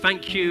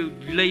Thank you,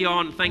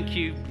 Leon. Thank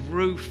you,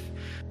 Ruth.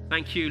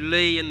 Thank you,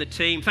 Lee and the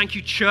team. Thank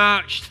you,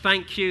 church.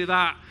 Thank you.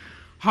 That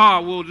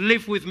will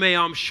live with me,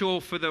 I'm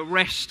sure, for the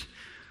rest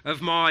of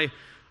my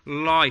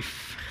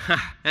life.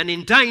 And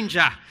in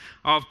danger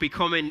of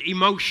becoming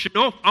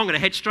emotional, I'm going to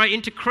head straight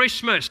into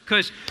Christmas,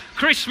 because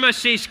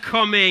Christmas is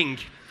coming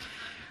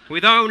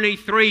with only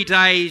 3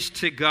 days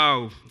to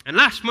go. And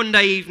last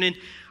Monday evening,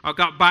 I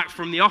got back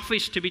from the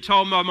office to be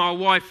told by my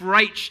wife,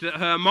 Rach, that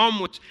her mom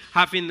was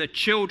having the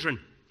children.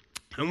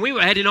 And we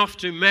were heading off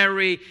to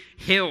Merry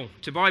Hill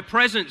to buy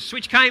presents,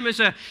 which came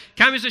as a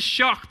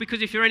shock,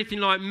 because if you're anything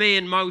like me,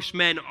 and most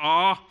men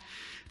are,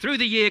 through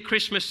the year,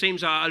 Christmas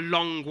seems a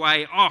long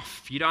way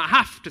off. You don't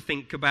have to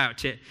think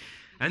about it.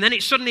 And then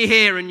it's suddenly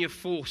here and you're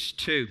forced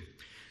to.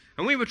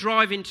 And we were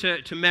driving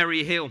to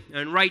Merry Hill,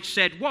 and Rach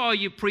said, "What are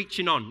you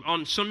preaching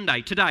on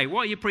Sunday, today?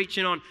 What are you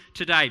preaching on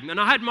today?" And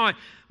I had my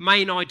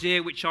main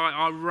idea, which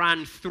I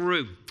ran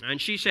through.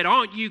 And she said,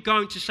 "Aren't you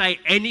going to say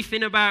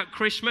anything about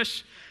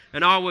Christmas?"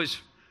 And I was,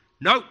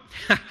 "No."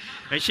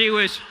 And she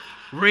was,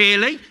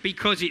 "Really?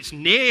 Because it's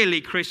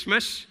nearly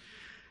Christmas."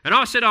 And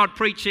I said I'd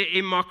preach it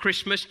in my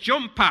Christmas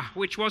jumper,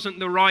 which wasn't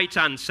the right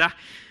answer.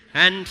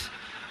 And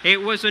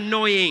it was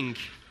annoying,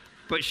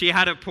 but she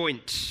had a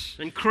point.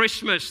 And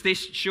Christmas,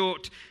 this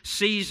short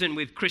season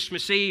with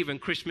Christmas Eve and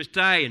Christmas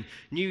Day and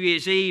New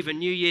Year's Eve and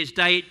New Year's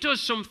Day, it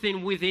does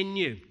something within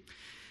you.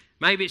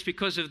 Maybe it's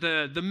because of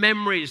the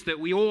memories that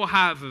we all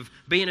have of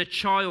being a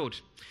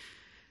child.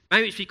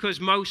 Maybe it's because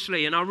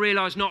mostly, and I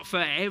realise not for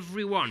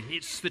everyone,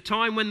 it's the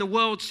time when the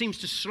world seems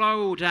to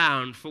slow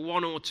down for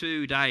 1 or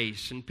 2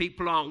 days and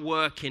people aren't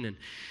working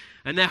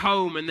and they're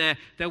home and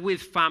they're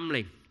with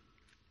family.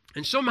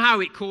 And somehow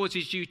it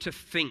causes you to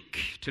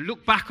think, to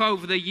look back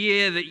over the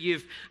year that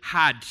you've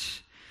had.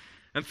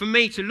 And for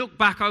me, to look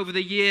back over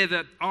the year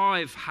that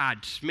I've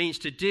had means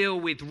to deal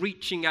with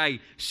reaching a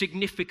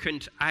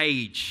significant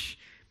age.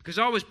 Because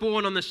I was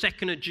born on the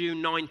 2nd of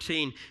June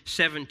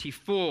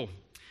 1974.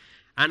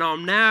 And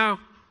I'm now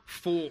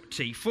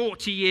 40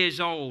 years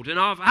old. And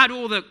I've had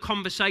all the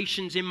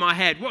conversations in my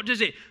head. What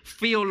does it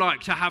feel like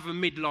to have a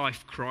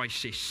midlife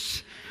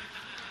crisis?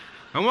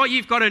 And what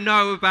you've got to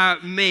know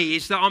about me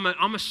is that I'm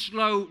a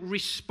slow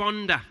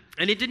responder.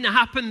 And it didn't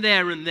happen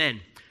there and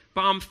then.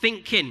 But I'm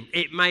thinking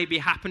it may be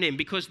happening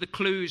because the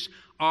clues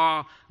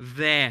are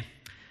there.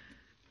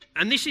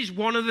 And this is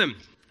one of them.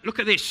 Look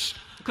at this.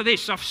 Look at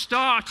this. I've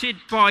started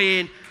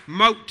buying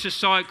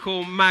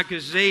motorcycle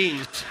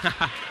magazines.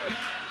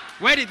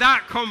 Where did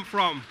that come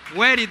from?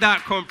 Where did that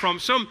come from?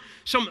 Some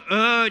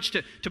urge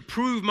to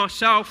prove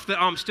myself that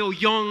I'm still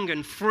young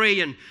and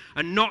free and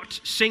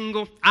not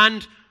single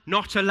and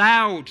not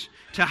allowed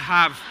to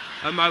have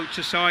a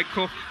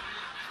motorcycle.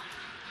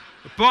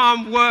 But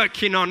I'm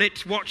working on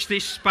it. Watch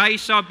this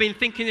space. I've been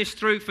thinking this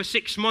through for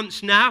 6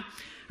 months now.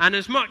 And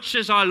as much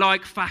as I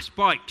like fast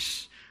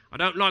bikes, I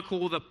don't like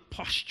all the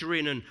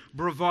posturing and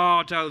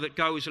bravado that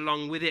goes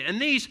along with it.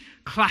 And these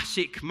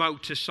classic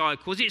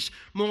motorcycles, it's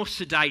more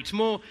sedate,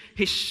 more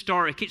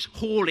historic. It's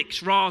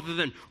Horlicks rather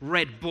than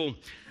Red Bull.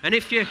 And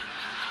if you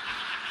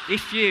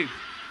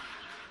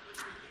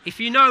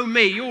know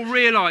me, you'll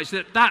realise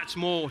that that's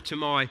more to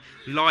my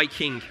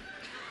liking.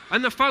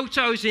 And the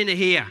photos in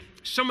here,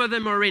 some of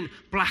them are in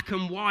black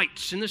and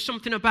whites, and there's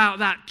something about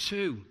that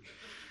too.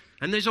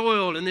 And there's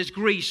oil and there's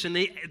grease and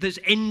there's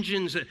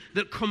engines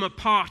that come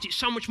apart. It's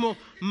so much more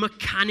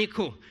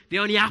mechanical. The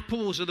only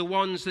apples are the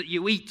ones that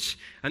you eat.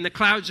 And the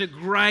clouds are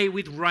grey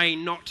with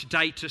rain, not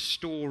data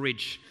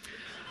storage.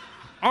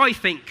 I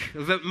think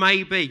that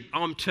maybe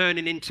I'm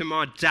turning into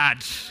my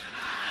dad.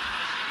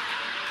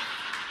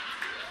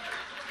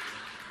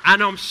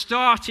 And I'm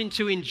starting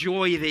to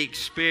enjoy the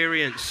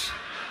experience.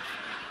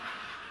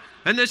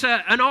 And there's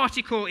an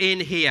article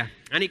in here,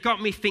 and it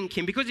got me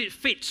thinking, because it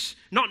fits,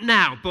 not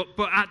now, but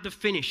at the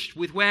finish,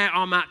 with where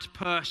I'm at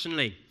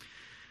personally.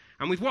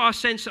 And with what I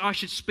sense that I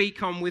should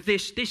speak on with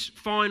this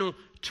final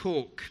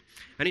talk.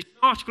 And it's an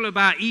article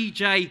about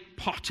E.J.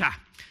 Potter.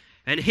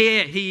 And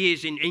here he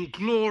is in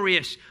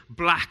glorious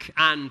black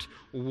and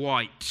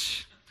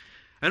white.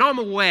 And I'm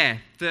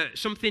aware that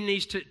something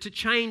needs to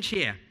change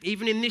here,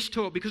 even in this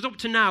talk, because up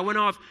to now, when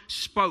I've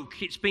spoke,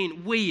 it's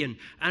been we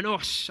and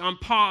us. I'm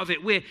part of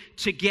it. We're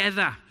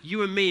together,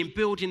 you and me, in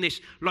building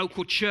this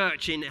local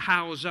church in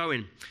Howells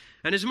Owen.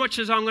 And as much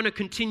as I'm going to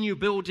continue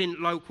building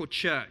local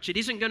church, it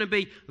isn't going to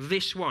be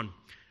this one.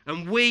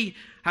 And we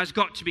has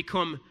got to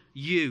become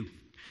you.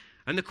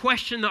 And the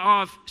question that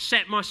I've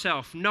set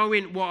myself,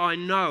 knowing what I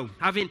know,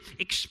 having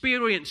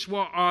experienced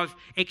what I've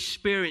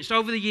experienced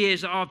over the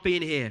years that I've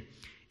been here,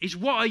 is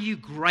what are you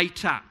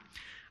great at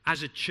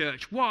as a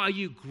church? What are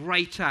you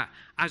great at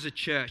as a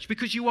church?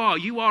 Because you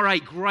are a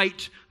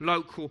great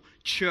local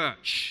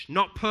church.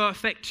 Not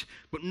perfect,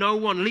 but no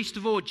one, least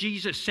of all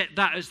Jesus, set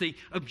that as the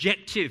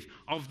objective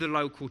of the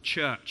local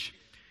church.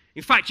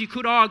 In fact, you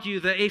could argue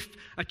that if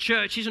a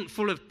church isn't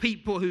full of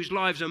people whose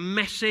lives are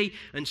messy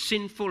and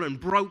sinful and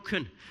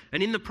broken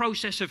and in the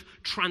process of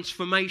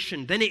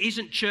transformation, then it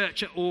isn't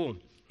church at all.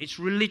 It's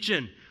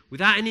religion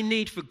without any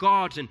need for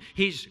God and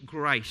His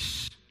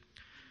grace.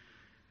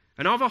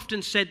 And I've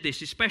often said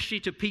this, especially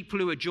to people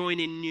who are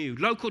joining new.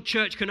 Local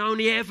church can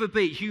only ever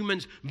be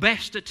humans'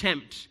 best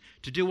attempt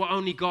to do what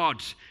only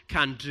God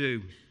can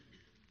do.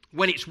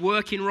 When it's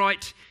working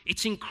right,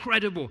 it's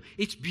incredible,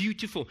 it's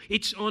beautiful,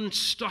 it's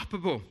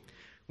unstoppable.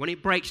 When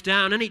it breaks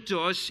down, and it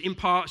does in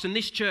parts, and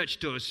this church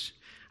does,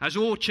 as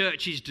all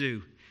churches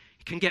do,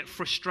 it can get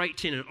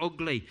frustrating and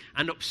ugly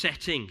and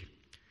upsetting.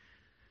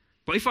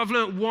 But if I've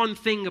learnt one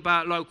thing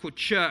about local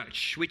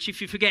church, which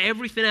if you forget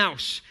everything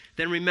else,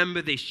 then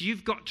remember this: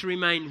 you've got to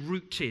remain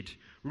rooted,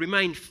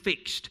 remain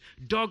fixed,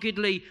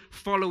 doggedly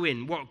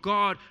following what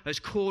God has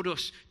called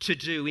us to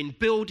do in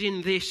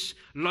building this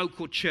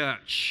local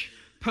church,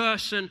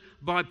 person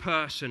by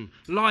person,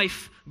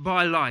 life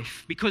by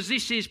life, because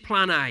this is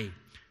plan A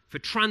for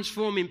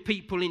transforming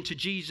people into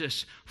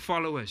Jesus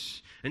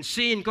followers and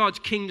seeing God's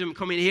kingdom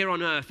coming here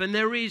on earth, and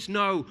there is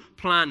no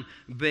plan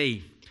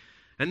B.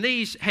 And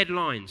these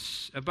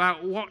headlines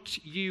about what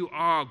you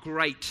are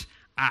great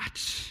at,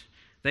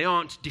 they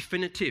aren't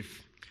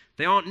definitive.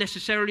 They aren't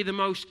necessarily the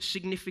most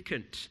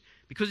significant,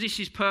 because this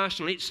is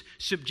personal, it's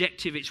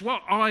subjective. It's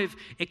what I've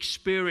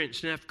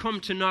experienced and have come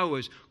to know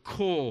as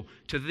core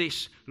to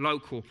this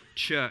local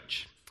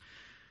church.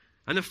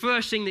 And the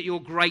first thing that you're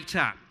great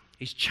at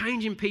is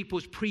changing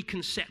people's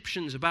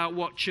preconceptions about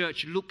what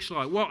church looks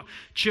like, what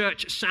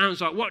church sounds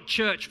like, what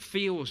church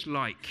feels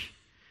like.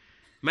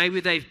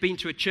 Maybe they've been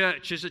to a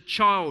church as a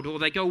child, or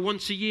they go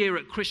once a year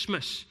at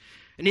Christmas.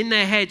 And in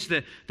their heads,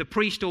 the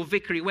priest or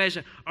vicar, he wears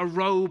a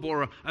robe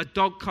or a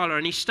dog collar,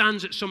 and he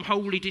stands at some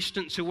holy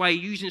distance away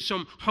using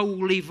some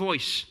holy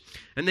voice.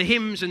 And the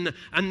hymns and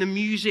the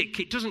music,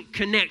 it doesn't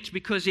connect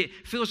because it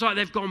feels like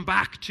they've gone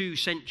back 2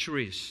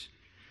 centuries.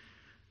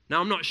 Now,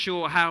 I'm not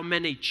sure how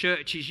many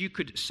churches you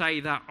could say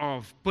that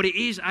of, but it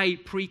is a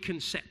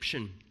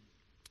preconception.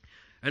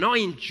 And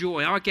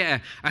I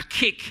get a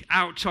kick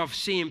out of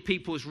seeing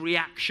people's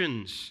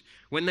reactions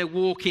when they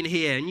walk in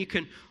here, and you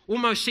can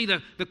almost see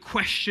the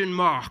question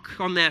mark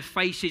on their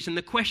faces, and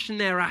the question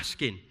they're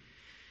asking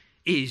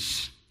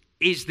is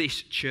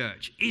this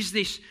church? Is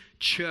this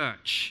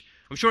church?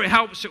 I'm sure it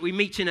helps that we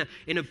meet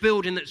in a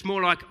building that's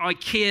more like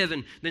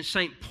IKEA than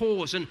St.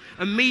 Paul's, and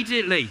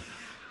immediately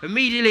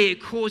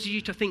it causes you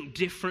to think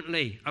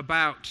differently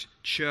about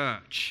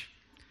church.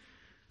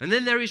 And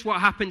then there is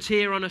what happens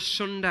here on a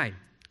Sunday,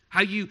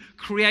 how you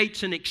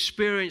create an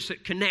experience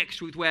that connects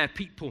with where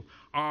people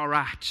are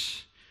at.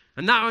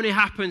 And that only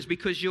happens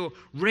because you're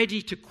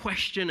ready to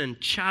question and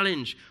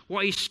challenge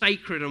what is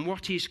sacred and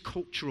what is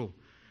cultural.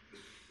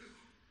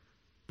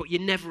 But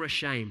you're never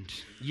ashamed.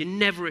 You're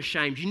never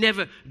ashamed. You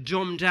never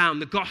dumb down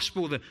the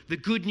gospel, the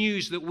good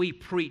news that we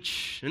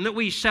preach and that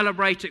we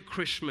celebrate at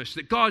Christmas,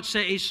 that God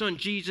sent his son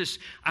Jesus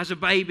as a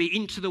baby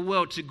into the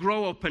world to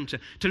grow up and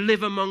to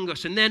live among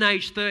us, and then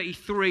age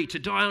 33 to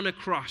die on a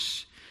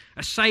cross,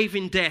 a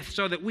saving death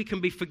so that we can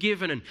be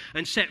forgiven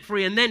and set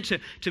free, and then to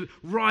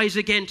rise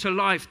again to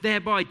life,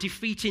 thereby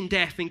defeating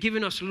death and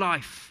giving us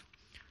life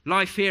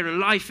here and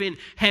life in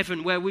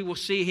heaven where we will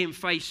see him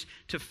face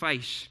to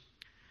face.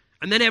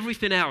 And then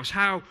everything else,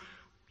 how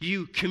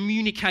you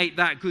communicate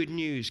that good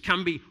news,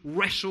 can be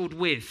wrestled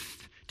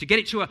with to get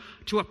it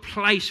to a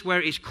place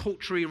where it is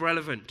culturally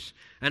relevant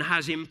and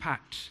has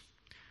impact.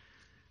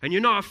 And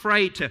you're not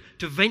afraid to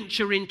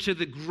venture into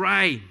the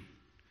grey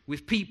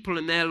with people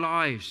and their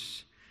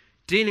lives,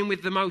 dealing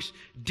with the most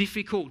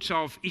difficult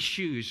of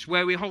issues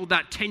where we hold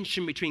that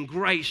tension between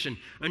grace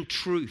and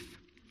truth.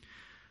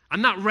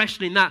 And that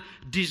wrestling, that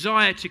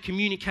desire to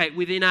communicate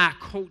within our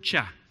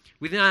culture,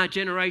 within our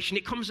generation,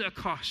 it comes at a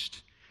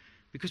cost,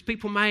 because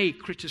people may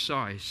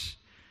criticize,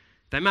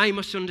 they may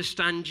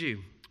misunderstand you,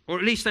 or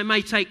at least they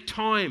may take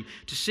time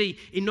to see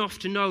enough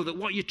to know that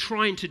what you're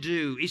trying to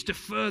do is to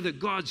further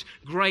God's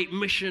great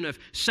mission of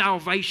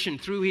salvation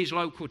through his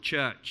local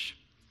church.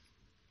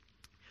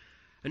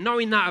 And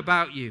knowing that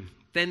about you,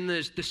 then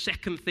there's the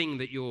second thing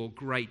that you're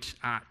great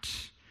at,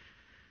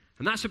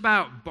 and that's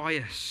about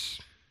bias,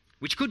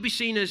 which could be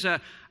seen as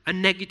a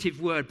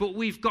negative word, but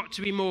we've got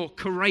to be more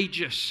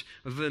courageous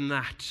than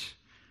that.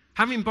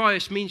 Having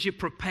bias means you're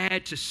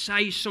prepared to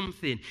say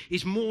something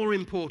is more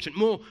important,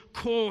 more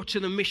core to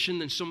the mission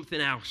than something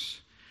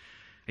else.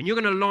 And you're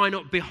going to line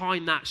up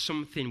behind that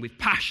something with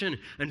passion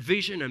and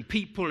vision and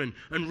people and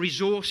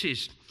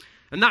resources.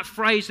 And that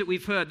phrase that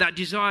we've heard, that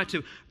desire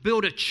to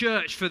build a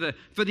church for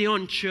the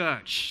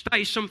unchurched, that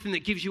is something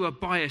that gives you a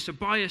bias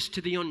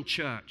to the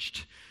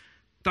unchurched.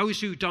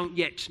 Those who don't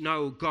yet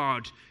know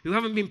God, who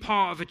haven't been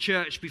part of a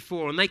church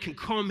before, and they can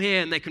come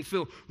here and they can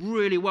feel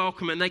really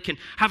welcome, and they can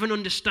have an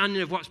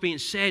understanding of what's being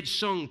said,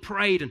 sung,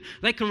 prayed, and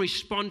they can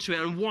respond to it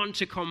and want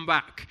to come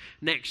back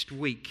next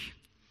week.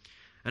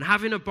 And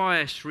having a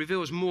bias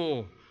reveals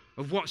more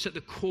of what's at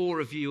the core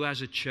of you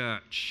as a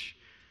church.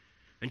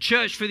 And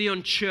church for the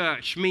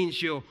unchurched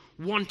means you're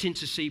wanting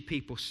to see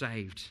people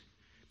saved,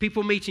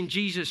 people meeting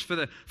Jesus for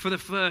the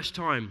first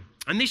time.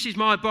 And this is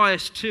my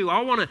bias too.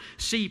 I want to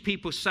see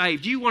people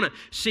saved. You want to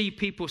see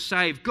people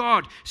saved.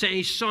 God sent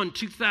his son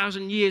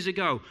 2,000 years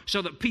ago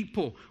so that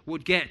people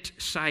would get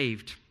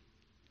saved.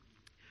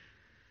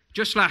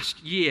 Just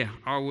last year,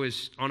 I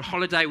was on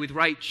holiday with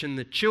Rach and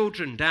the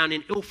children down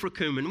in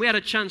Ilfracombe, and we had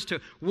a chance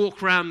to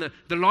walk around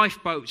the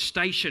lifeboat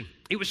station.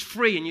 It was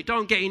free, and you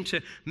don't get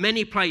into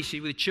many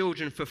places with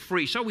children for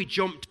free, so we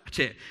jumped at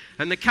it.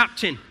 And the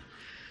captain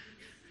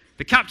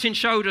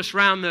showed us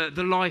around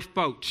the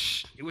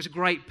lifeboats. It was a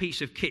great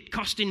piece of kit,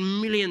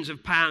 costing millions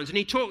of pounds. And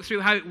he talked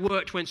through how it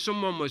worked when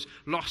someone was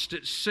lost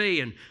at sea.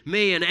 And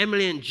me and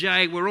Emily and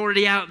Jay were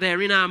already out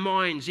there in our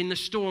minds, in the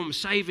storm,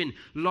 saving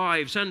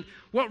lives. And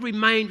what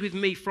remained with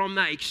me from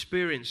that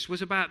experience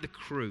was about the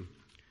crew.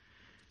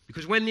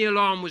 Because when the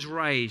alarm was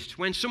raised,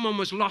 when someone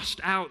was lost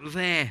out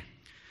there,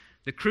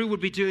 the crew would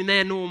be doing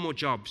their normal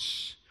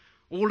jobs,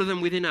 all of them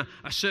within a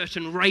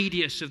certain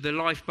radius of the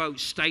lifeboat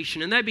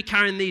station, and they'd be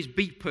carrying these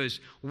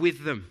beepers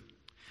with them.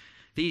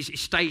 These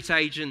estate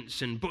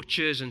agents and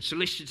butchers and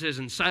solicitors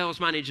and sales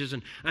managers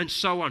and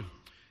so on,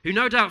 who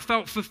no doubt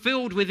felt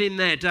fulfilled within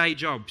their day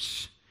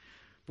jobs.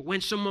 But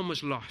when someone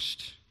was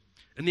lost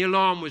and the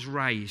alarm was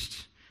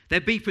raised,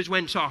 their beepers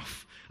went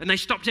off and they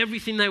stopped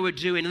everything they were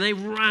doing and they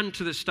ran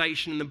to the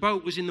station, and the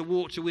boat was in the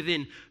water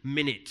within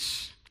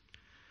minutes.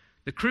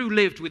 The crew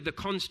lived with the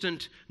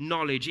constant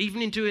knowledge,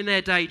 even in doing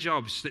their day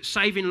jobs, that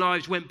saving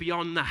lives went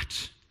beyond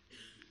that.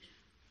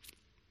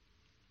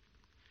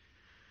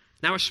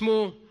 Now, a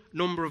small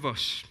number of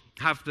us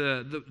have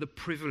the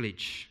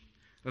privilege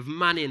of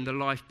manning the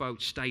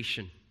lifeboat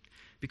station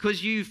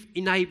because you've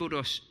enabled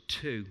us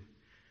to.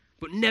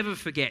 But never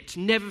forget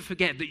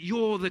that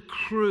you're the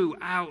crew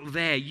out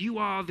there. You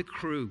are the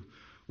crew.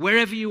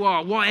 Wherever you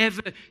are,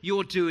 whatever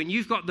you're doing,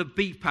 you've got the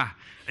beeper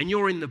and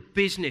you're in the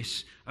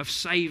business of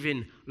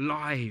saving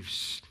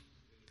lives.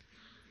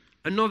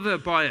 Another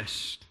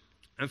bias,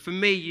 and for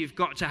me you've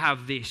got to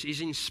have this, is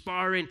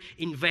inspiring,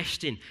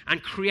 investing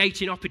and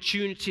creating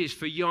opportunities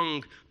for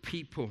young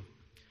people.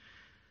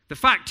 The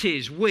fact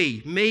is,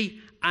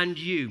 me and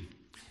you,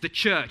 the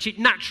church, it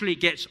naturally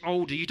gets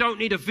older. You don't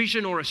need a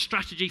vision or a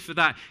strategy for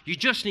that. You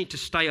just need to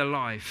stay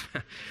alive.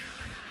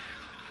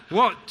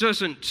 What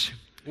doesn't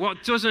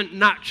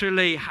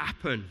naturally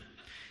happen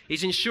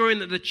is ensuring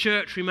that the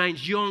church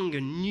remains young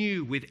and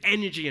new with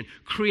energy and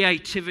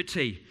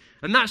creativity.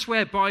 And that's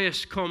where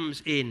bias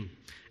comes in.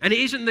 And it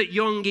isn't that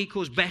young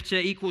equals better,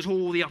 equals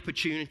all the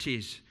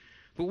opportunities.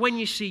 But when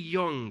you see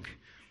young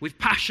with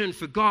passion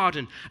for God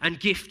and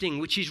gifting,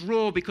 which is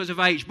raw because of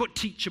age, but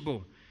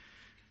teachable,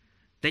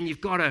 then you've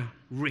got to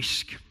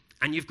risk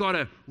and you've got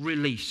to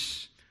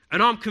release.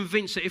 And I'm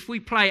convinced that if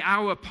we play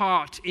our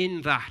part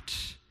in that,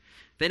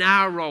 then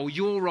our role,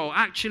 your role,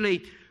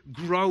 actually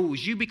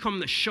grows. You become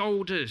the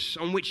shoulders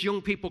on which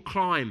young people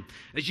climb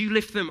as you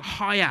lift them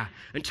higher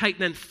and take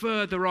them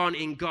further on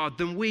in God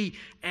than we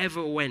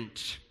ever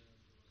went.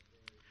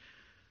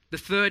 The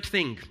third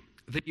thing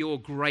that you're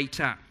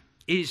great at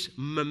is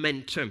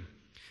momentum.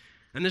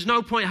 And there's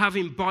no point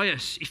having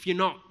bias if you're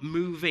not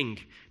moving,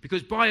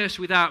 because bias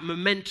without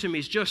momentum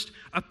is just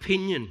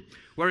opinion,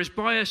 whereas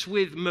bias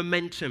with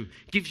momentum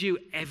gives you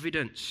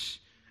evidence.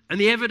 And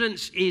the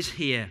evidence is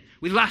here.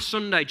 With last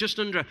Sunday, just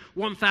under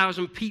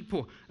 1,000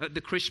 people at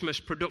the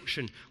Christmas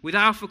production, with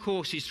Alpha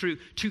courses through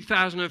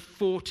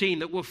 2014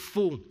 that were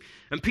full,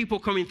 and people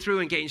coming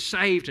through and getting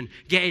saved and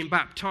getting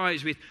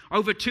baptized, with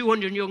over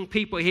 200 young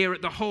people here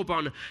at the Hub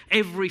on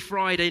every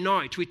Friday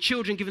night, with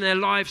children giving their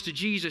lives to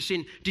Jesus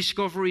in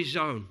Discovery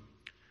Zone.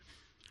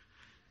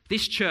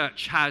 This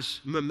church has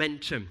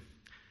momentum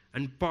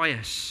and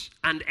bias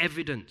and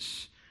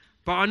evidence.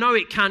 But I know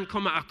it can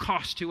come at a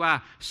cost to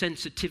our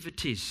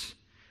sensitivities.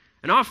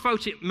 And I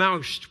felt it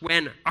most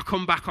when I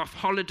come back off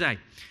holiday.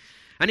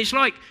 And it's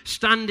like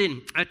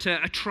standing at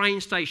a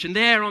train station,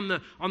 there on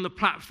the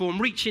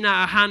platform, reaching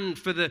out a hand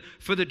for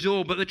the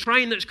door. But the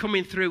train that's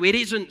coming through, it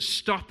isn't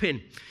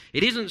stopping.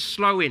 It isn't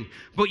slowing.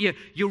 But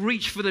you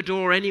reach for the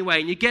door anyway,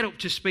 and you get up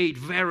to speed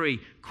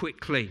very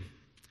quickly.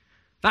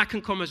 That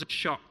can come as a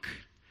shock.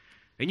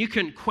 And you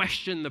can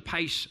question the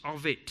pace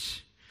of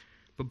it.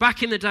 But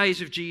back in the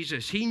days of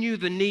Jesus, he knew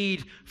the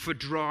need for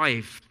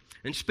drive.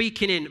 And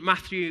speaking in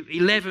Matthew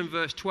 11,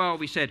 verse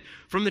 12, he said,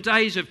 "From the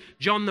days of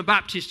John the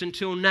Baptist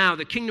until now,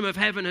 the kingdom of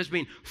heaven has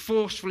been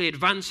forcefully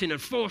advancing, and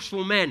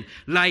forceful men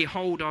lay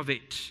hold of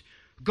it."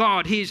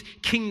 God, his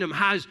kingdom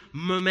has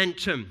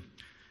momentum.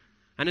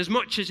 And as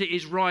much as it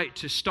is right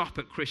to stop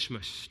at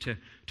Christmas, to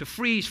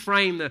freeze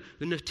frame the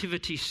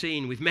nativity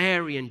scene with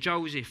Mary and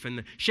Joseph and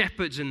the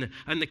shepherds and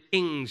the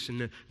kings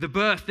and the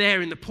birth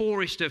there in the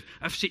poorest of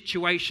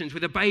situations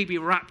with a baby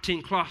wrapped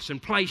in cloths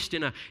and placed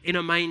in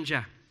a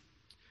manger.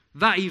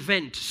 That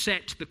event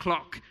set the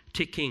clock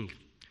ticking.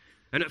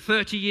 And at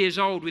 30 years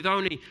old, with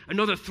only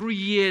another 3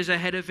 years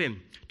ahead of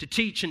him, to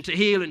teach and to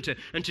heal and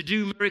to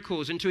do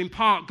miracles and to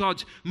impart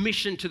God's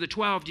mission to the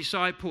 12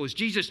 disciples,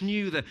 Jesus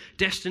knew the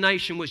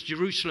destination was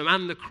Jerusalem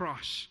and the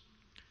cross.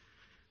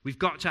 We've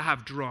got to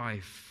have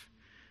drive.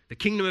 The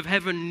kingdom of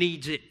heaven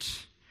needs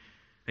it.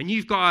 And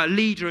you've got a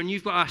leader and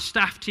you've got a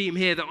staff team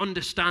here that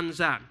understands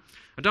that.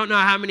 I don't know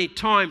how many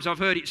times I've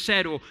heard it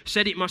said or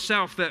said it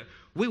myself that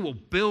we will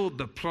build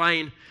the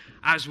plane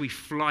as we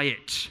fly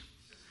it.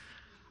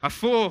 A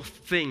fourth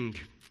thing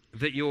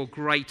that you're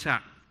great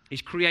at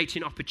He's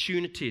creating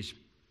opportunities.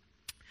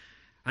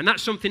 And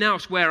that's something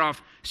else where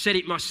I've said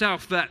it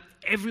myself, that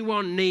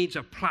everyone needs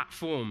a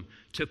platform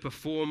to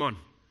perform on.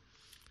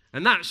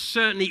 And that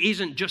certainly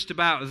isn't just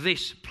about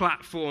this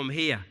platform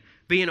here,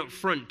 being up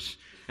front.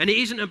 And it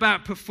isn't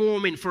about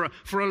performing for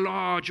a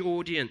large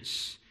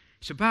audience.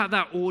 It's about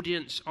that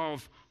audience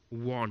of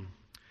one,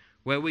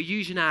 where we're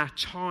using our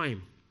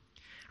time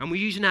and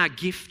we're using our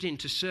gifting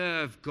to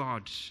serve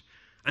God.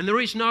 And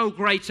there is no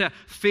greater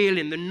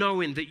feeling than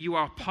knowing that you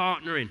are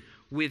partnering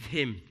with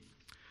Him.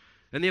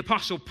 And the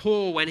Apostle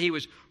Paul, when he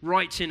was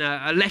writing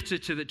a letter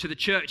to the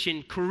church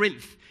in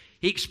Corinth,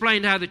 he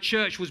explained how the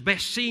church was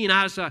best seen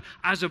as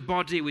a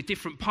body with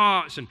different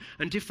parts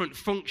and different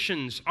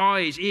functions,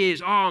 eyes,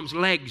 ears, arms,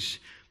 legs.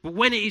 But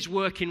when it is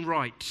working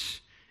right,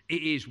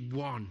 it is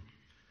one.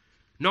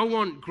 No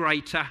one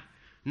greater,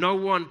 no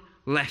one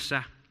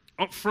lesser,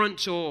 up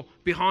front or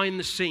behind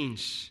the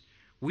scenes.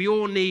 We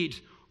all need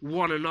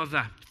one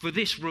another for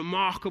this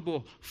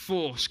remarkable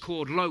force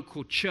called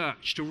local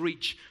church to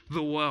reach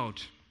the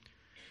world.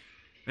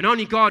 And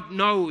only God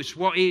knows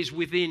what is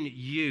within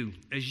you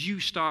as you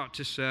start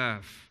to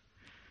serve.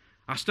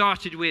 I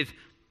started with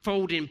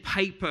folding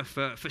paper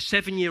for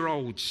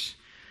 7-year-olds,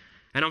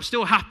 and I'm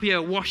still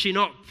happier washing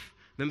up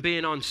than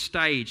being on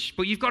stage.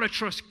 But you've got to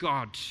trust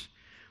God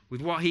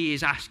with what He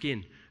is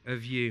asking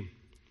of you.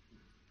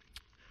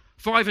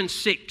 5 and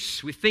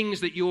 6, with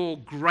things that you're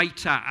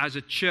greater as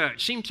a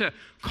church, seem to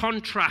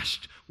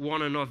contrast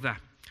one another.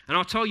 And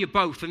I'll tell you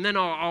both, and then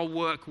I'll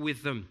work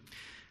with them.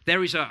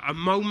 There is a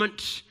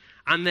moment,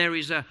 and there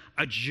is a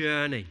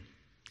journey.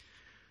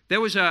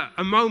 There was a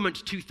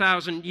moment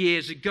 2,000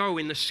 years ago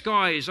in the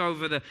skies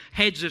over the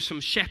heads of some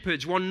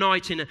shepherds one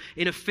night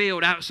in a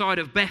field outside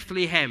of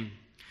Bethlehem,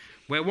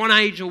 where one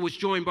angel was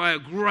joined by a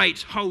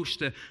great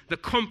host, the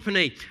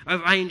company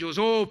of angels,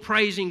 all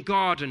praising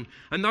God. And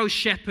those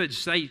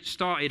shepherds, they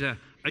started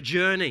a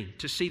journey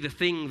to see the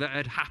thing that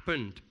had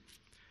happened.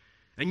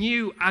 And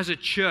you as a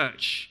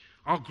church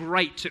are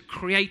great at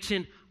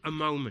creating a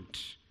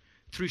moment.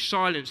 Through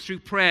silence, through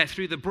prayer,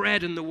 through the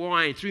bread and the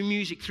wine, through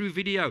music, through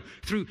video,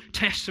 through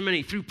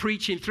testimony, through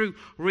preaching, through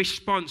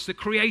response, the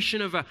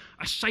creation of a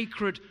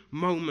sacred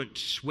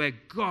moment where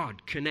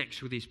God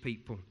connects with His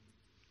people.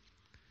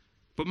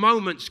 But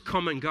moments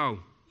come and go,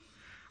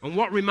 and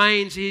what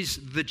remains is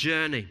the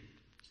journey.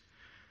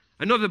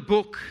 Another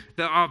book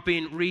that I've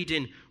been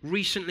reading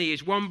recently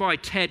is one by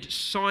Ted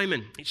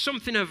Simon. It's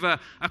something of a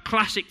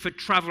classic for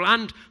travel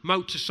and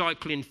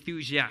motorcycle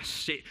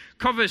enthusiasts. It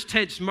covers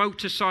Ted's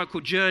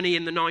motorcycle journey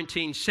in the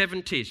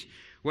 1970s,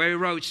 where he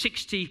rode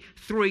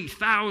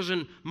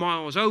 63,000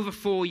 miles over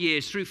 4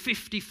 years through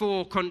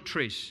 54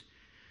 countries.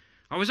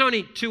 I was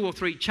only 2 or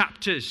 3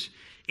 chapters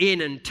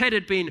in, and Ted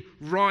had been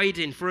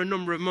riding for a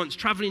number of months,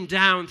 traveling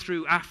down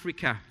through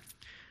Africa.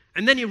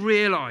 And then he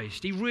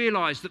realized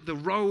that the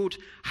road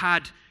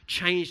had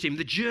changed him.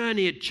 The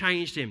journey had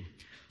changed him.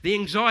 The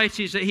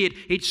anxieties that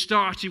he'd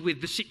started with,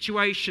 the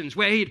situations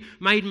where he'd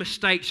made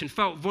mistakes and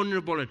felt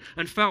vulnerable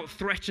and felt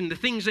threatened, the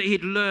things that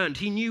he'd learned,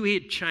 he knew he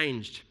had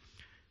changed.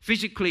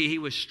 Physically, he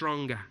was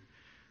stronger.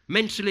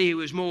 Mentally, he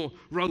was more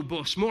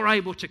robust, more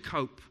able to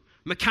cope.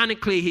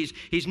 Mechanically,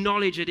 his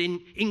knowledge had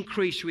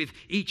increased with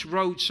each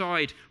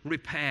roadside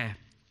repair.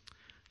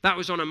 That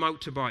was on a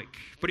motorbike.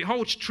 But it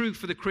holds true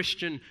for the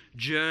Christian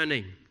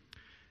journey.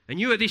 And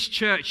you at this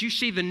church, you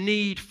see the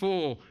need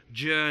for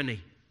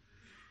journey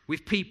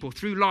with people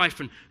through life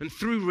and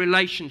through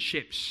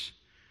relationships.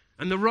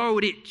 And the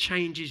road, it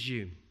changes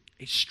you.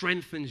 It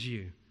strengthens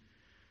you.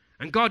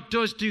 And God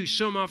does do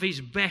some of His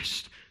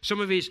best,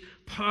 some of His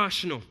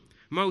personal,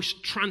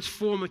 most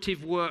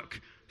transformative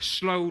work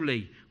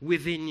slowly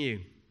within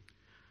you.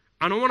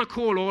 And I want to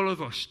call all of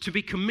us to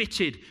be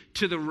committed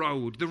to the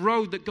road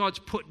that God's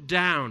put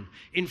down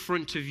in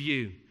front of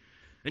you,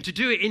 and to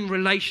do it in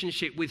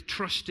relationship with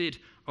trusted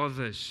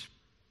others.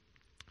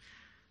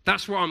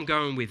 That's what I'm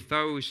going with,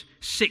 those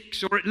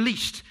 6, or at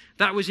least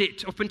that was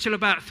it up until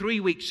about 3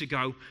 weeks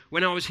ago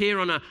when I was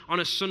here on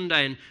a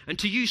Sunday. And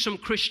to use some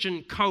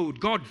Christian code,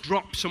 God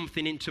dropped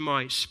something into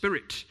my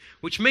spirit,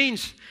 which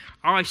means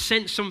I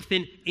sensed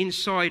something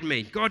inside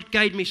me. God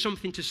gave me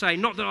something to say,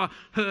 not that I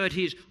heard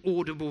His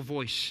audible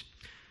voice.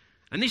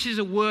 And this is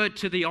a word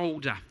to the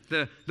older,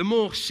 the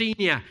more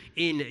senior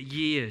in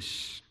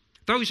years,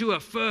 those who are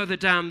further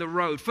down the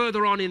road,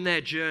 further on in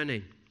their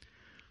journey.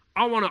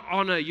 I want to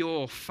honor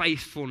your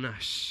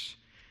faithfulness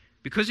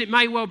because it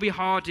may well be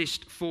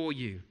hardest for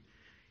you.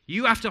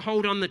 You have to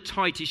hold on the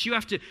tightest. You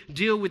have to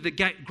deal with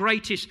the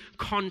greatest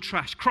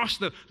contrast, cross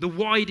the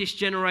widest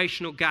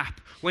generational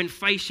gap when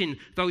facing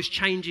those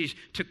changes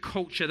to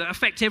culture that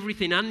affect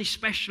everything, and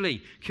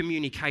especially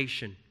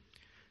communication.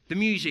 The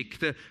music,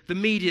 the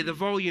media, the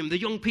volume, the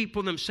young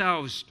people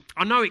themselves.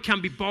 I know it can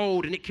be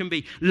bold and it can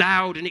be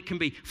loud and it can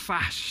be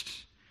fast.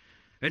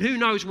 And who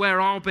knows where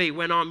I'll be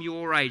when I'm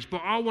your age,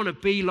 but I want to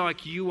be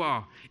like you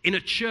are in a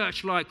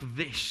church like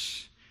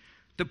this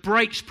that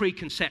breaks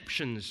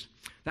preconceptions,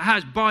 that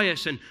has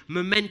bias and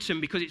momentum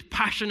because it's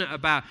passionate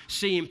about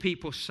seeing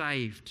people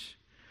saved.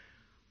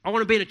 I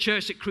want to be in a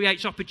church that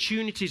creates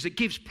opportunities, that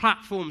gives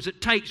platforms,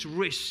 that takes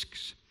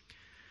risks.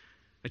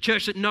 A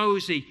church that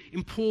knows the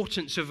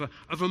importance of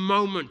a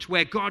moment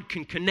where God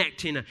can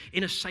connect in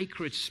a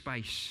sacred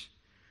space,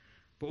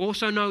 but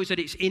also knows that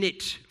it's in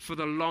it for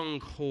the long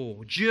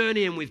haul,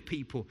 journeying with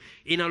people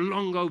in a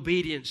long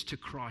obedience to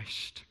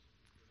Christ.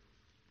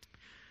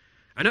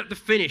 And at the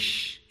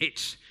finish,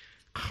 it's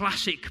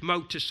Classic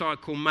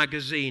Motorcycle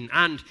Magazine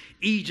and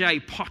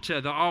E.J. Potter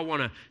that I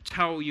want to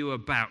tell you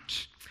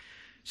about.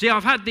 See,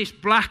 I've had this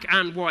black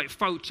and white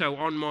photo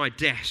on my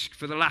desk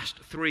for the last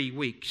 3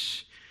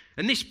 weeks.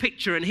 And this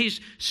picture and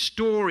his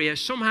story has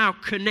somehow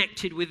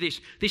connected with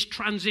this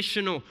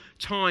transitional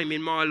time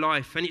in my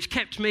life, and it's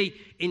kept me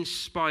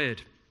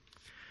inspired.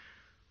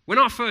 When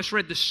I first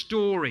read the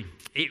story,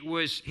 it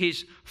was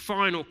his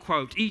final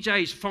quote,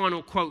 EJ's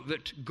final quote,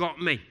 that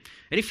got me.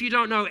 And if you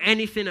don't know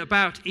anything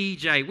about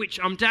EJ, which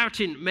I'm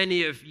doubting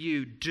many of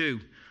you do,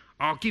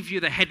 I'll give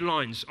you the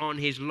headlines on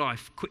his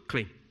life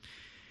quickly.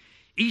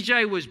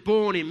 EJ was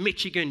born in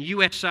Michigan,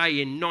 USA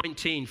in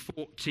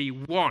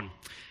 1941.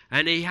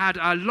 And he had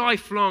a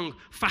lifelong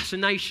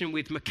fascination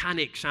with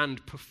mechanics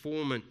and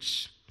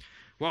performance.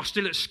 While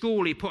still at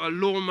school, he put a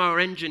lawnmower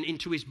engine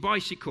into his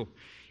bicycle.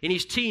 In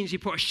his teens, he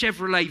put a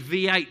Chevrolet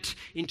V8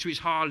 into his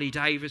Harley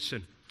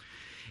Davidson.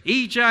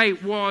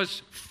 EJ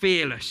was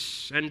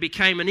fearless and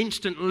became an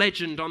instant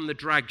legend on the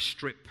drag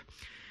strip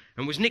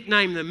and was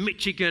nicknamed the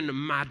Michigan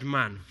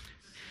Madman.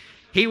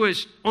 He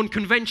was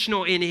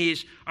unconventional in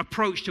his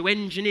approach to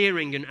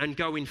engineering and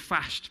going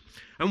fast.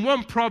 And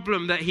one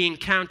problem that he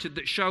encountered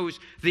that shows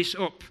this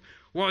up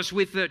was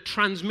with the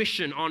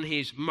transmission on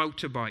his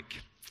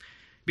motorbike.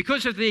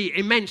 Because of the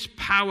immense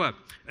power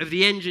of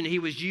the engine he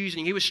was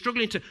using, he was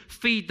struggling to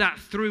feed that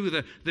through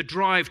the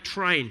drive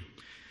train.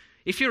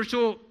 If you're at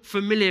all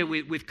familiar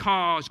with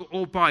cars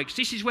or bikes,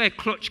 this is where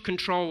clutch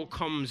control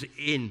comes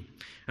in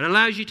and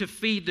allows you to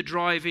feed the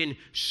drive in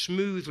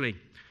smoothly.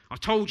 I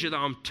told you that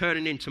I'm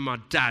turning into my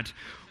dad.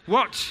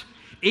 What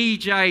he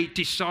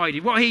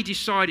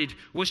decided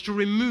was to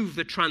remove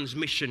the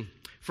transmission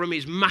from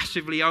his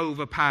massively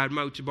overpowered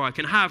motorbike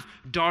and have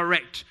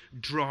direct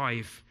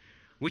drive,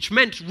 which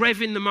meant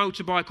revving the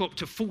motorbike up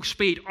to full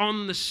speed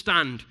on the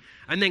stand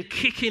and then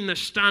kicking the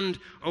stand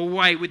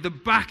away with the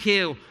back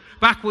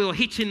wheel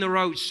hitting the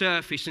road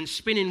surface and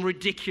spinning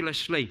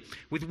ridiculously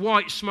with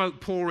white smoke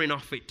pouring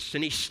off it.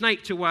 And he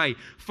snaked away,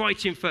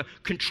 fighting for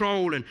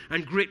control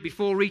and grip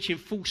before reaching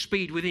full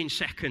speed within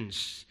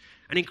seconds.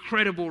 An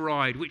incredible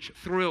ride which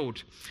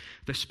thrilled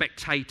the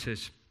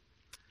spectators.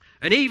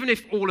 And even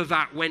if all of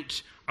that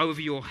went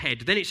over your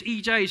head, then it's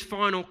EJ's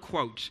final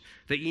quote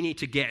that you need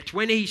to get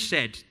when he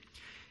said,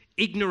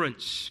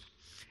 Ignorance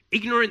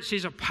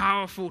is a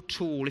powerful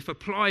tool if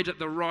applied at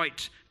the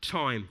right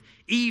time,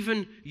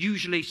 even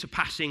usually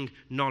surpassing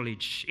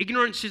knowledge.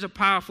 Ignorance is a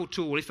powerful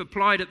tool if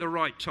applied at the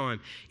right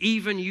time,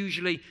 even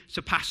usually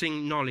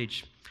surpassing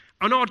knowledge.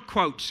 An odd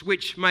quote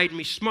which made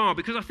me smile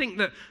because I think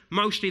that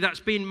mostly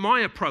that's been my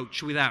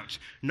approach without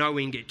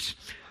knowing it.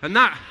 And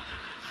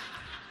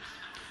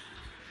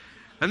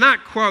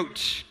that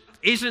quote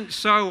isn't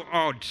so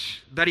odd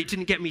that it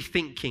didn't get me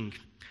thinking.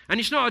 And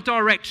it's not a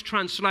direct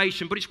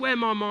translation, but it's where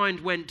my mind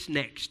went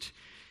next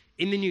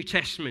in the New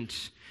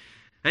Testament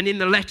and in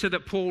the letter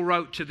that Paul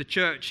wrote to the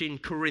church in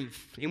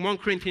Corinth. In 1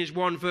 Corinthians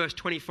 1 verse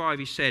 25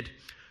 he said,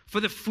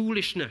 "For the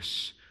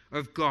foolishness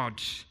of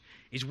God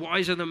is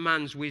wiser than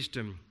man's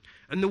wisdom,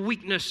 and the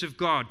weakness of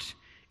God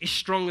is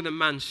stronger than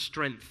man's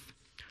strength.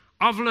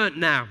 I've learnt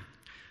now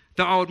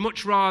that I would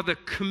much rather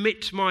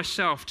commit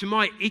myself to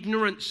my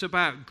ignorance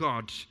about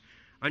God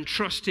and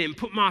trust Him,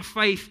 put my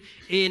faith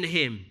in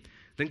Him,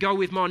 than go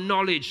with my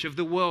knowledge of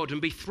the world and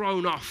be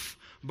thrown off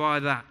by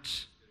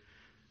that."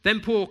 Then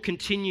Paul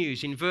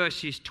continues in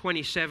verses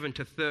 27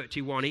 to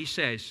 31. He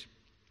says,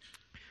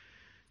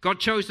 "God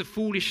chose the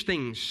foolish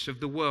things of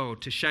the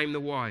world to shame the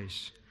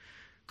wise.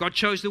 God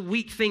chose the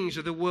weak things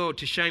of the world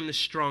to shame the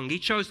strong. He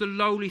chose the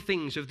lowly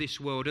things of this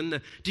world and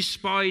the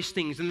despised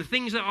things and the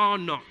things that are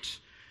not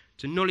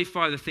to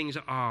nullify the things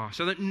that are,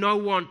 so that no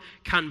one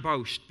can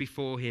boast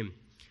before Him.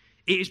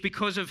 It is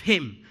because of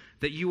Him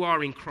that you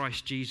are in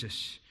Christ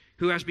Jesus,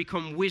 who has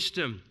become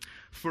wisdom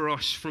for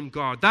us from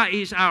God. That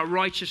is our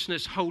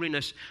righteousness,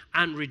 holiness,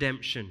 and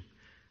redemption.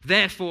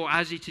 Therefore,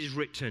 as it is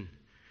written,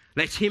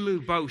 let him who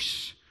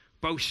boasts,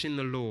 boast in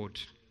the Lord."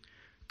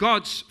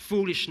 God's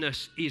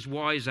foolishness is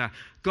wiser.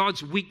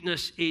 God's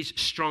weakness is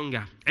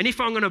stronger. And if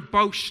I'm going to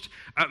boast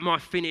at my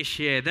finish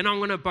here, then I'm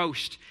going to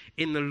boast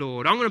in the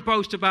Lord. I'm going to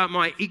boast about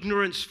my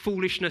ignorance,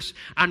 foolishness,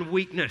 and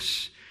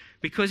weakness,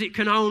 because it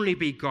can only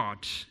be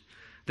God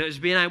that has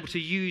been able to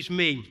use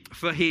me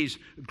for His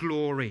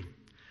glory.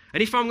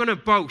 And if I'm going to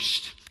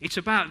boast, it's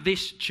about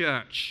this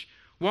church.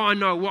 What I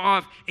know, what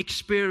I've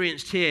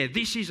experienced here.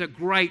 This is a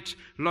great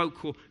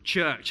local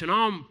church, and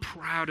I'm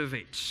proud of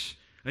it.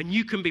 And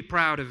you can be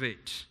proud of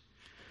it.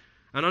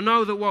 And I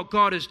know that what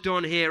God has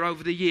done here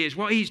over the years,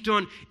 what He's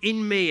done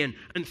in me and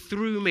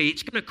through me,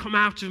 it's going to come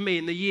out of me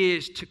in the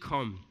years to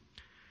come.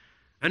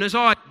 And as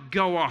I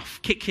go off,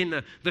 kicking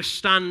the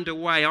stand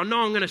away, I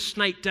know I'm going to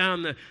snake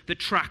down the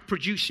track,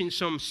 producing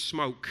some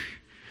smoke.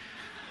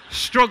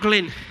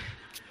 Struggling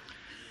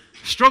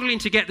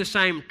to get the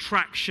same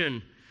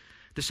traction,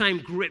 the same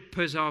grip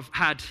as I've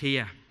had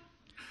here.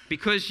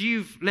 Because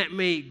you've let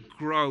me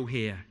grow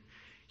here.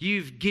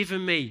 You've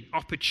given me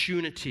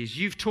opportunities.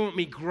 You've taught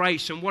me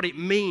grace and what it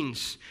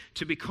means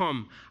to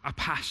become a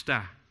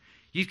pastor.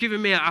 You've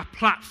given me a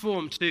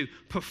platform to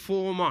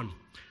perform on.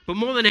 But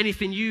more than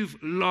anything, you've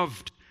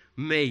loved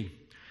me.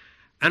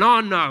 And I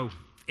know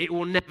it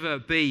will never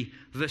be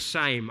the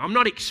same. I'm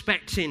not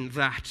expecting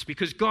that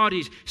because God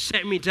is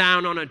setting me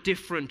down on a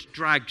different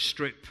drag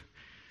strip.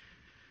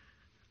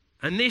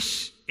 And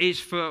this is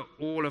for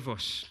all of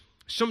us.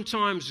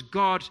 Sometimes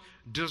God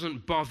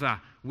doesn't bother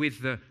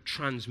with the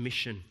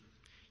transmission.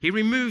 He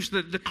removes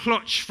the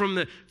clutch from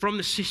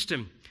the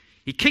system.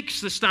 He kicks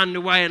the stand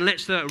away and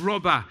lets the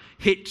rubber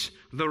hit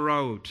the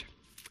road.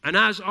 And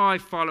as I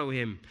follow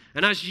him,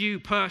 and as you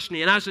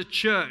personally, and as a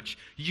church,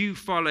 you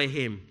follow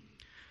him,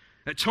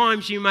 at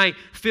times you may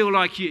feel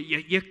like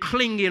you're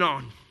clinging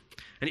on,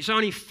 and it's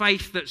only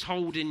faith that's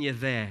holding you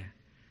there.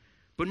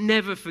 But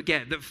never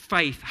forget that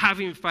faith,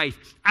 having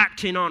faith,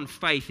 acting on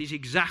faith is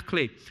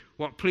exactly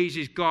what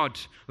pleases God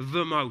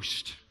the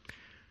most.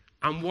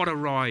 And what a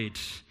ride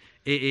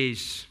it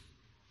is.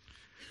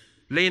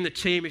 Lee and the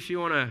team, if you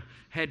want to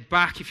head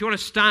back, if you want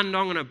to stand,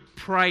 I'm going to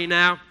pray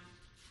now.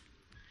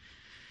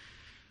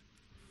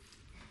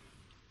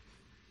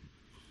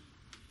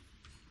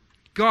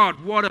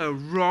 God, what a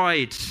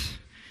ride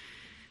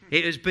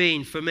it has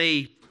been for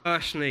me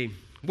personally.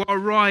 What a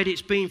ride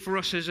it's been for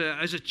us as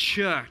a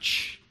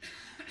church.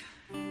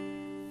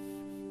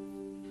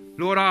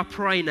 Lord, I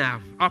pray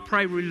now. I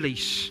pray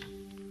release.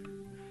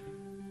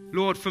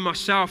 Lord, for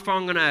myself,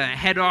 I'm going to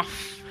head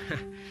off.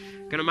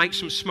 Going to make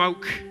some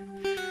smoke.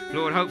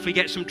 Lord, hopefully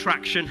get some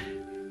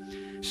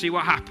traction. See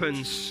what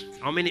happens.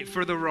 I'm in it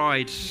for the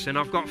ride, and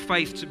I've got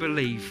faith to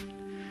believe.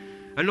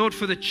 And Lord,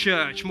 for the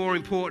church, more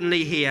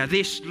importantly here,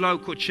 this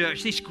local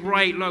church, this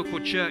great local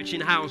church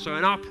in Halsall,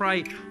 and I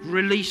pray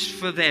release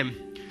for them.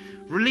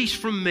 Release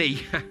from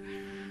me.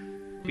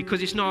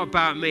 Because it's not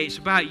about me, it's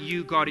about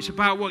you, God. It's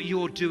about what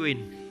you're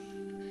doing.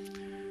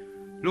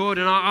 Lord,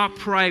 and I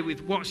pray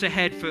with what's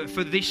ahead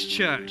for this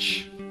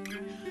church.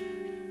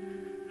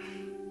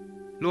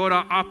 Lord,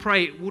 I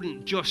pray it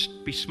wouldn't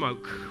just be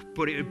smoke,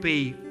 but it would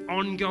be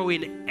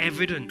ongoing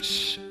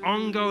evidence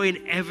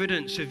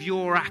of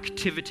your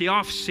activity.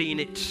 I've seen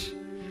it,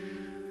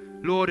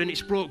 Lord, and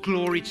it's brought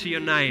glory to your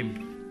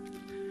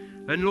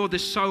name. And Lord,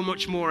 there's so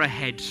much more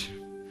ahead,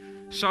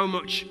 so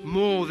much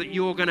more that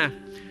you're going to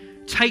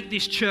take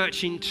this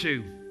church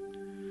into,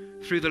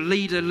 through the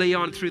leader,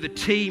 Leon, through the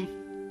team,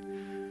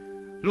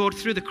 Lord,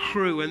 through the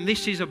crew. And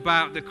this is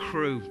about the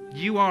crew.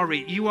 You are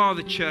it. You are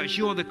the church.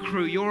 You're the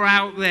crew. You're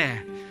out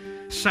there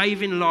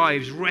saving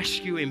lives,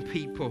 rescuing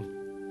people.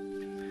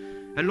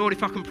 And Lord,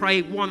 if I can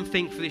pray one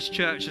thing for this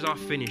church as I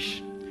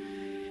finish,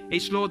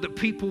 it's, Lord, that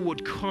people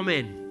would come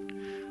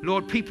in.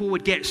 Lord, people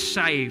would get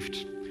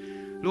saved.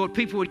 Lord,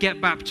 people would get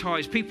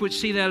baptized. People would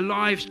see their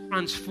lives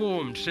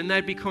transformed and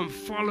they'd become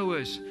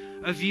followers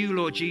of you,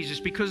 Lord Jesus,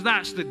 because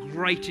that's the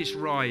greatest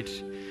ride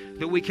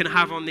that we can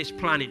have on this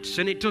planet.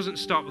 And it doesn't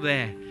stop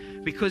there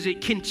because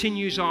it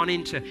continues on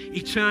into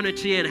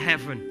eternity in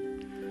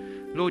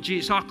heaven. Lord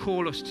Jesus, I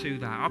call us to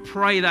that. I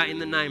pray that in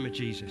the name of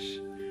Jesus.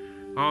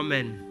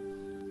 Amen.